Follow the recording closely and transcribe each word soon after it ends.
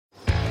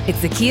It's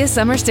the Kia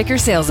Summer Sticker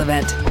Sales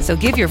Event, so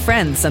give your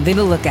friends something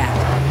to look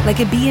at, like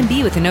a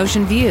B&B with an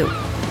ocean view,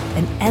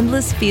 an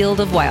endless field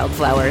of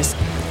wildflowers,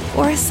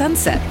 or a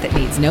sunset that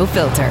needs no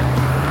filter.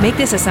 Make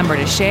this a summer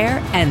to share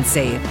and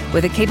save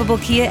with a capable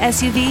Kia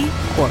SUV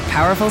or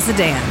powerful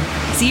sedan.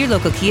 See your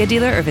local Kia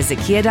dealer or visit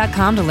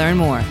kia.com to learn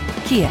more.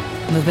 Kia,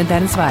 movement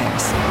that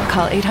inspires.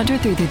 Call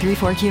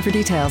 800-3334-KIA for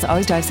details.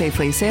 Always drive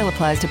safely. Sale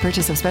applies to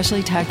purchase of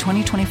specially tagged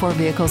 2024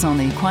 vehicles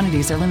only.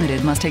 Quantities are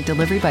limited. Must take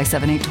delivery by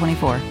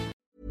 7/8/24.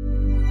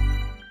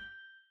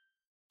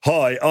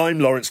 Hi,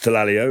 I'm Lawrence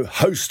Dallaglio,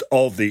 host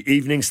of the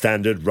Evening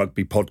Standard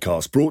Rugby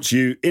Podcast, brought to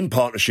you in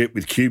partnership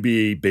with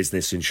QBE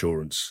Business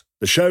Insurance.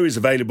 The show is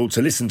available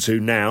to listen to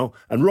now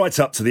and right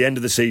up to the end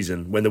of the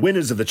season, when the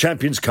winners of the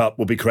Champions Cup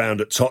will be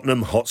crowned at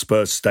Tottenham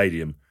Hotspur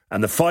Stadium,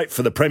 and the fight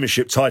for the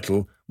Premiership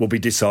title will be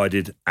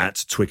decided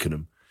at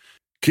Twickenham.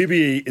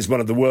 QBE is one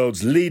of the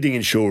world's leading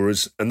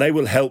insurers, and they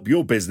will help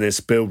your business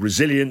build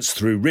resilience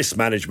through risk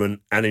management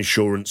and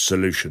insurance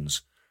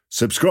solutions.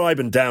 Subscribe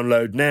and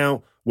download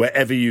now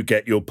wherever you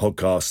get your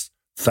podcasts.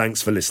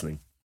 Thanks for listening.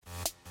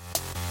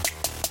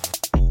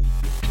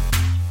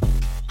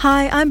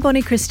 Hi, I'm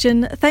Bonnie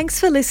Christian. Thanks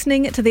for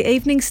listening to the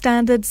Evening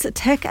Standard's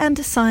Tech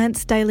and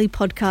Science Daily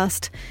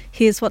podcast.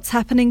 Here's what's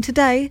happening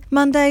today,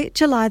 Monday,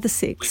 July the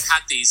 6th. We've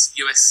had these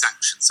US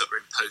sanctions that were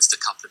imposed a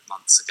couple of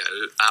months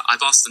ago.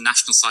 I've asked the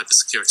National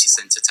Cybersecurity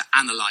Centre to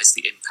analyse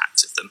the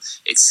impact of them.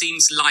 It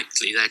seems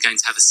likely they're going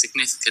to have a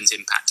significant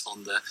impact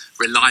on the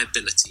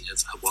reliability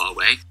of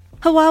Huawei.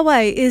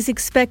 Huawei is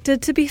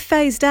expected to be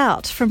phased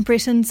out from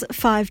Britain's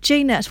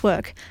 5G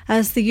network,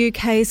 as the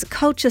UK's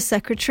Culture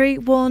Secretary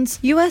warns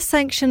US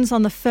sanctions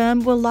on the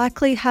firm will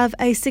likely have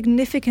a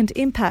significant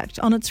impact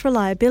on its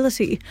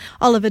reliability.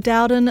 Oliver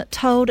Dowden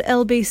told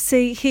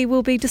LBC he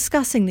will be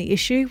discussing the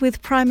issue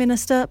with Prime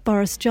Minister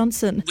Boris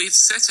Johnson. We've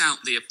set out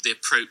the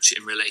approach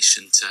in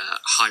relation to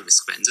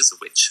high-risk vendors, of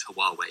which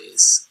Huawei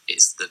is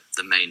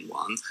the main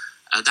one.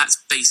 That's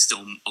based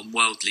on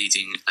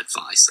world-leading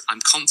advice. I'm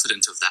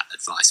confident of that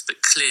advice,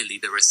 but clearly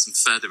there are some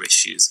further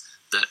issues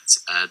that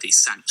these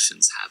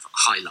sanctions have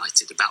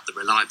highlighted about the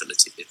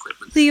reliability of the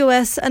equipment. The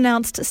US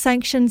announced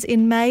sanctions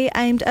in May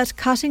aimed at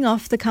cutting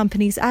off the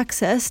company's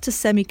access to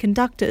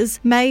semiconductors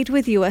made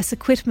with US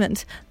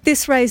equipment.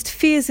 This raised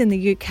fears in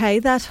the UK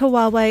that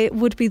Huawei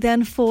would be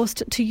then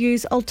forced to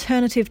use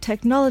alternative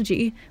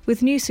technology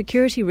with new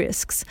security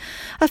risks.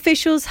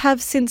 Officials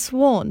have since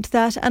warned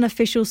that an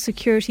official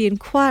security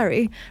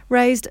inquiry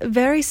raised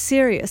very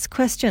serious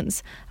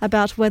questions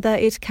about whether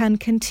it can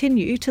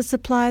continue to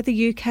supply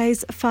the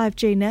UK's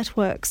 5G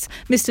networks.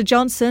 Mr.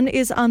 Johnson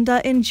is under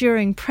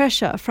enduring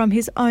pressure from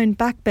his own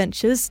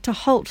backbenchers to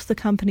halt the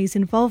company's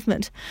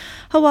involvement.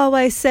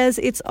 Huawei says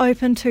it's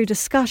open to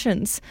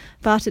discussions,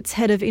 but its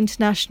head of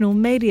international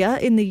media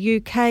in the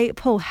UK,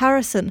 Paul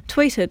Harrison,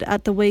 tweeted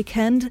at the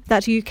weekend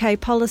that UK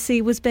policy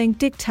was being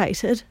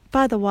dictated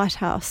by the White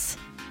House.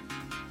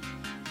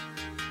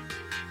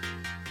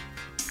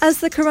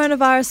 As the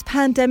coronavirus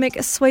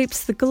pandemic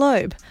sweeps the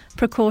globe,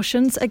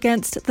 precautions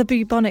against the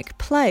bubonic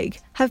plague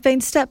have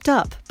been stepped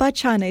up by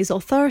Chinese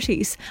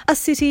authorities. A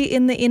city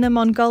in the Inner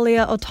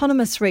Mongolia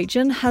Autonomous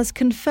Region has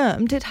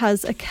confirmed it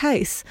has a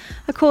case.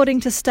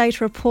 According to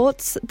state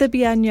reports, the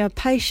Bianya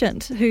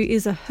patient, who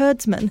is a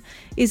herdsman,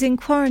 is in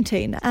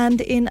quarantine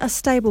and in a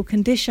stable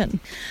condition.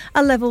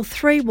 A level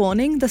 3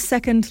 warning, the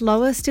second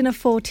lowest in a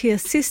 4-tier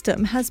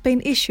system, has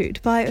been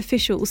issued by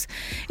officials.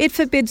 It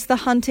forbids the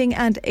hunting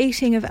and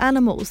eating of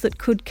animals that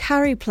could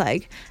carry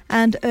plague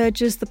and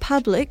urges the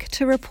public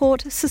to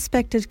report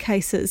suspected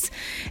cases.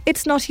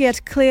 It's not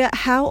yet clear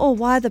how or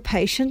why the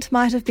patient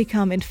might have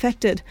become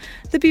infected.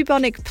 The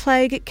bubonic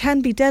plague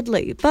can be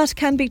deadly, but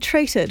can be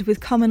treated with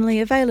commonly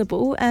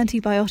available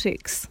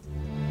antibiotics.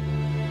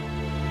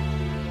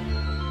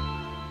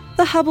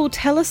 The Hubble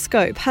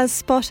telescope has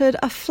spotted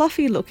a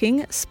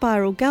fluffy-looking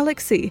spiral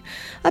galaxy.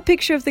 A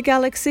picture of the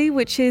galaxy,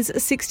 which is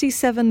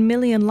 67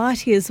 million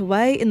light-years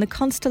away in the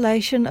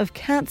constellation of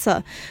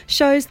Cancer,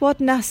 shows what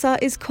NASA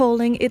is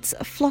calling its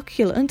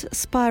flocculent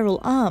spiral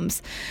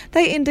arms.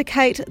 They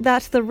indicate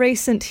that the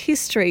recent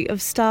history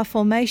of star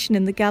formation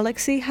in the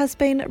galaxy has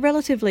been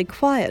relatively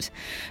quiet.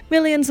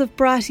 Millions of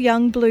bright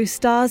young blue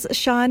stars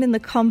shine in the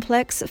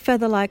complex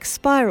feather-like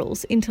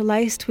spirals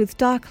interlaced with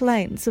dark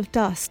lanes of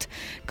dust.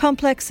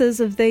 Complexes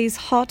of these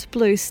hot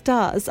blue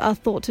stars are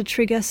thought to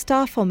trigger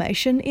star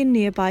formation in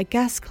nearby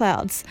gas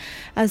clouds.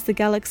 As the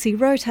galaxy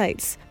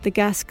rotates, the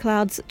gas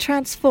clouds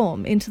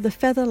transform into the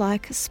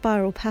feather-like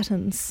spiral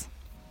patterns.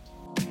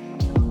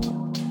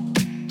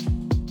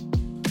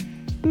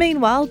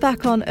 Meanwhile,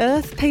 back on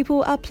Earth,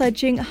 people are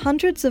pledging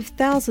hundreds of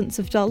thousands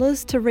of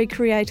dollars to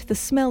recreate the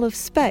smell of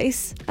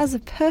space as a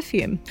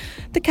perfume.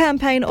 The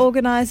campaign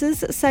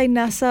organisers say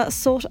NASA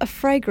sought a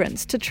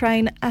fragrance to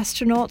train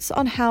astronauts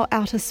on how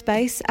outer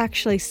space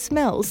actually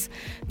smells.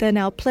 They're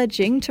now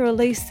pledging to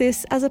release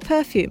this as a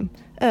perfume.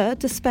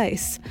 To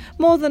space.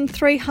 More than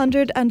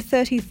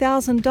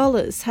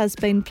 $330,000 has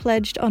been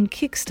pledged on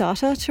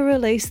Kickstarter to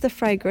release the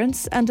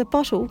fragrance, and a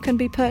bottle can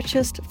be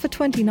purchased for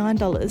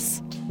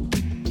 $29.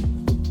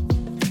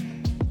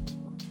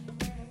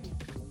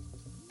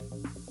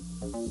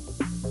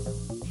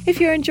 If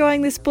you're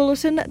enjoying this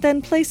bulletin,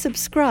 then please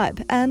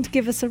subscribe and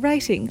give us a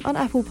rating on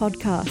Apple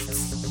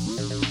Podcasts.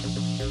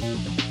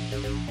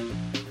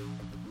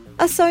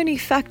 A Sony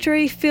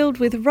factory filled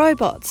with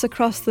robots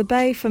across the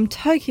bay from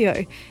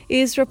Tokyo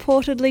is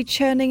reportedly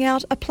churning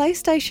out a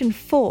PlayStation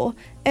 4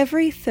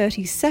 every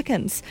 30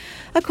 seconds.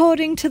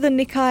 According to the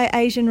Nikkei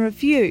Asian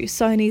Review,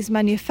 Sony's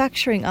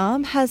manufacturing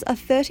arm has a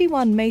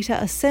 31-metre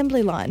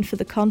assembly line for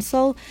the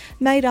console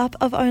made up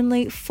of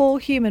only 4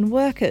 human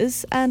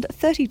workers and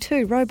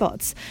 32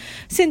 robots.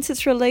 Since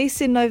its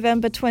release in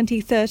November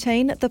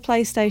 2013, the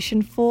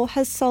PlayStation 4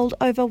 has sold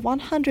over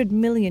 100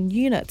 million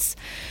units.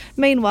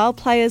 Meanwhile,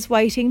 players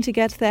waiting to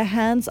get their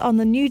hands on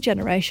the new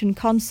generation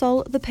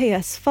console, the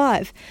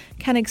PS5,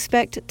 can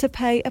expect to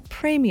pay a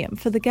premium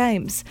for the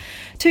games.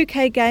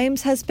 2K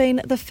Games has been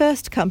the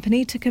first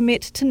company to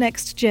commit to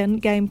next-gen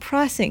game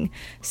pricing,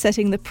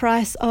 setting the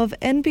price of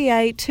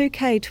NBA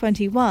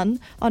 2K21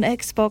 on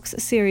Xbox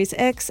Series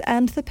X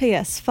and the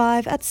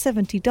PS5 at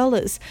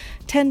 $70,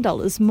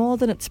 $10 more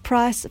than its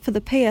price for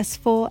the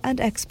PS4 and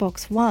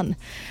Xbox One.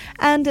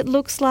 And it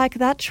looks like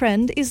that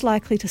trend is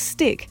likely to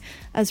stick,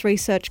 as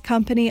research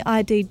company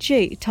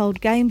IDG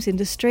told Games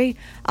Industry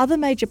other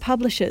major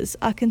publishers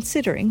are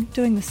considering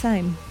doing the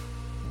same.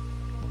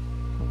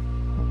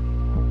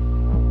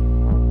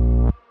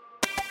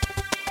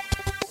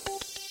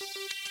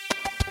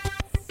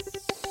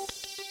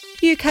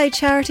 UK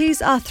charities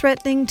are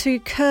threatening to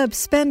curb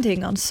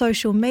spending on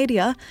social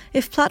media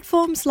if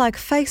platforms like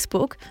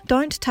Facebook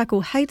don't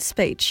tackle hate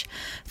speech.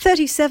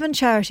 37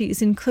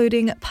 charities,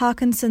 including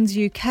Parkinson's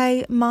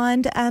UK,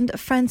 Mind and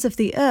Friends of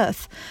the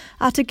Earth,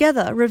 are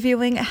together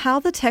reviewing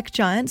how the tech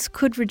giants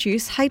could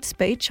reduce hate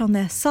speech on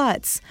their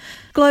sites.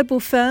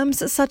 Global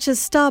firms such as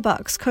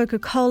Starbucks,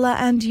 Coca-Cola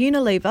and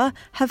Unilever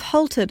have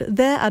halted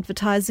their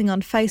advertising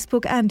on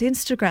Facebook and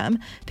Instagram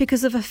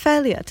because of a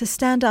failure to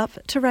stand up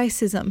to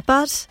racism.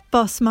 But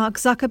boss Mark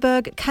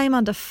Zuckerberg came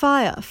under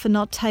fire for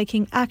not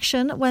taking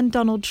action when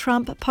Donald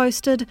Trump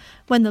posted,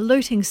 "When the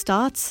looting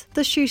starts,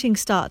 the shooting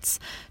starts,"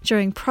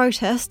 during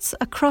protests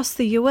across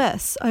the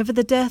US over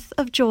the death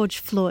of George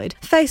Floyd.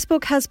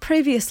 Facebook has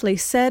previously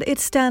said it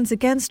stands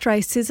against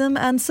racism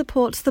and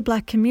supports the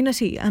black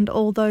community and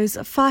all those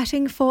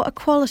fighting for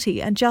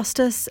equality and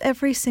justice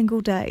every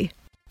single day.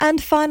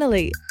 And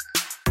finally,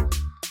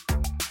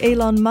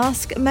 Elon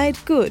Musk made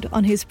good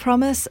on his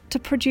promise to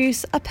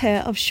produce a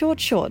pair of short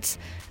shorts,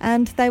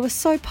 and they were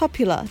so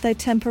popular they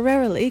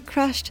temporarily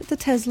crashed the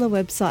Tesla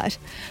website.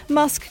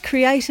 Musk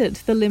created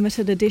the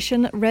limited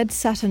edition red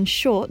satin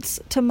shorts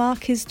to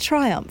mark his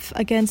triumph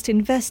against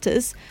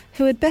investors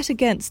who had bet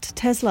against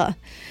Tesla.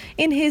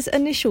 In his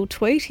initial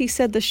tweet, he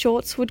said the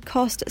shorts would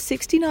cost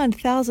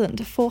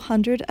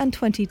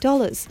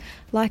 $69,420,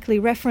 likely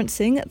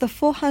referencing the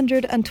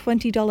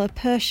 $420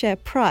 per share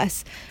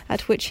price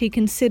at which he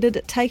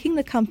considered taking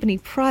the company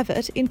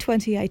private in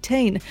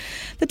 2018.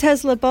 The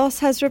Tesla boss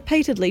has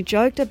repeatedly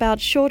joked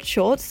about short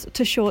shorts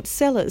to short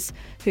sellers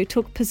who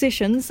took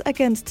positions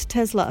against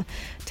Tesla.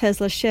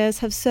 Tesla shares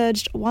have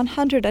surged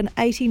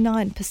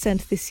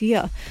 189% this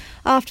year.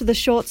 After the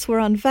shorts were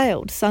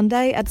unveiled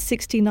Sunday at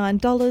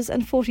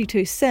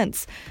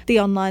 $69.42, the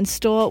online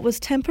store was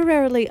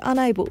temporarily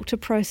unable to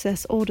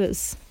process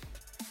orders.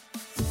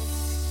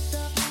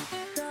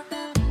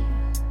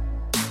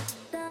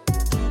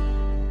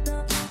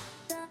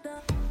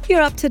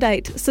 You're up to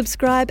date.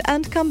 Subscribe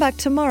and come back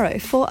tomorrow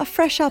for a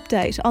fresh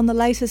update on the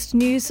latest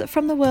news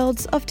from the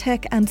worlds of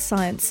tech and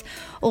science.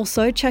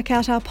 Also, check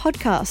out our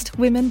podcast,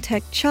 Women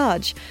Tech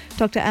Charge.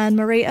 Dr.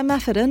 Anne-Marie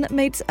Amaphidon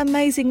meets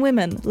amazing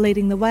women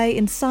leading the way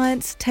in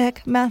science,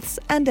 tech, maths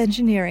and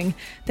engineering.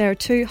 There are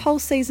 2 whole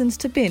seasons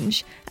to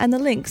binge and the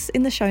links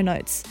in the show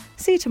notes.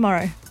 See you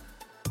tomorrow.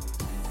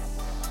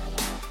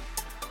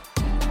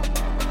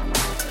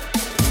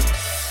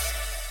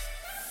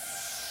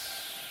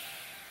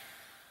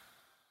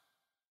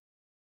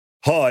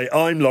 Hi,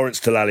 I'm Lawrence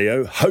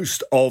Dallaglio,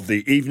 host of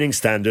the Evening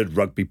Standard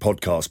Rugby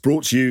Podcast,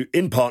 brought to you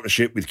in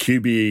partnership with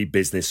QBE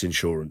Business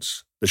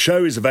Insurance. The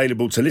show is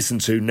available to listen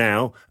to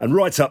now and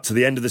right up to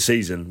the end of the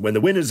season, when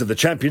the winners of the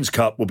Champions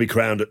Cup will be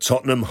crowned at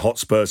Tottenham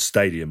Hotspur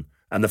Stadium,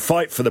 and the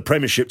fight for the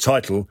Premiership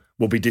title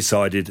will be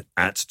decided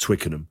at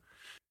Twickenham.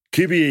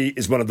 QBE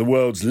is one of the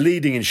world's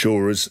leading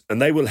insurers,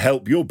 and they will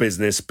help your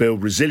business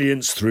build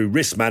resilience through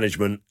risk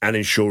management and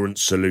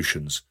insurance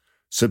solutions.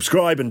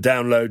 Subscribe and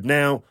download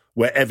now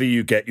wherever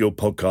you get your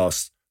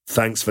podcasts.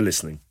 Thanks for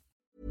listening.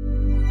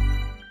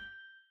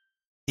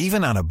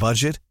 Even on a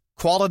budget,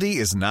 quality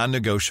is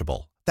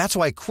non-negotiable. That's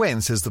why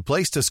Quince is the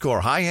place to score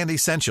high-end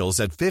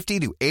essentials at 50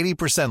 to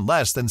 80%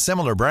 less than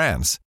similar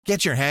brands.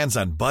 Get your hands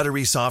on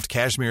buttery soft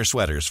cashmere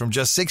sweaters from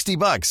just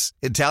 $60,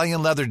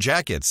 Italian leather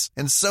jackets,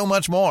 and so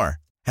much more.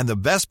 And the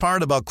best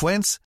part about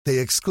Quince, they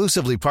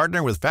exclusively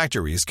partner with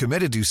factories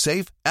committed to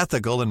safe,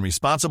 ethical, and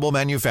responsible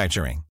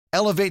manufacturing.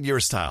 Elevate your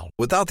style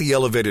without the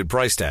elevated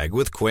price tag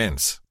with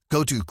Quince.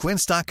 Go to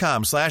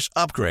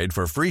quince.com/upgrade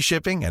for free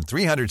shipping and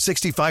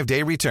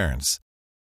 365-day returns.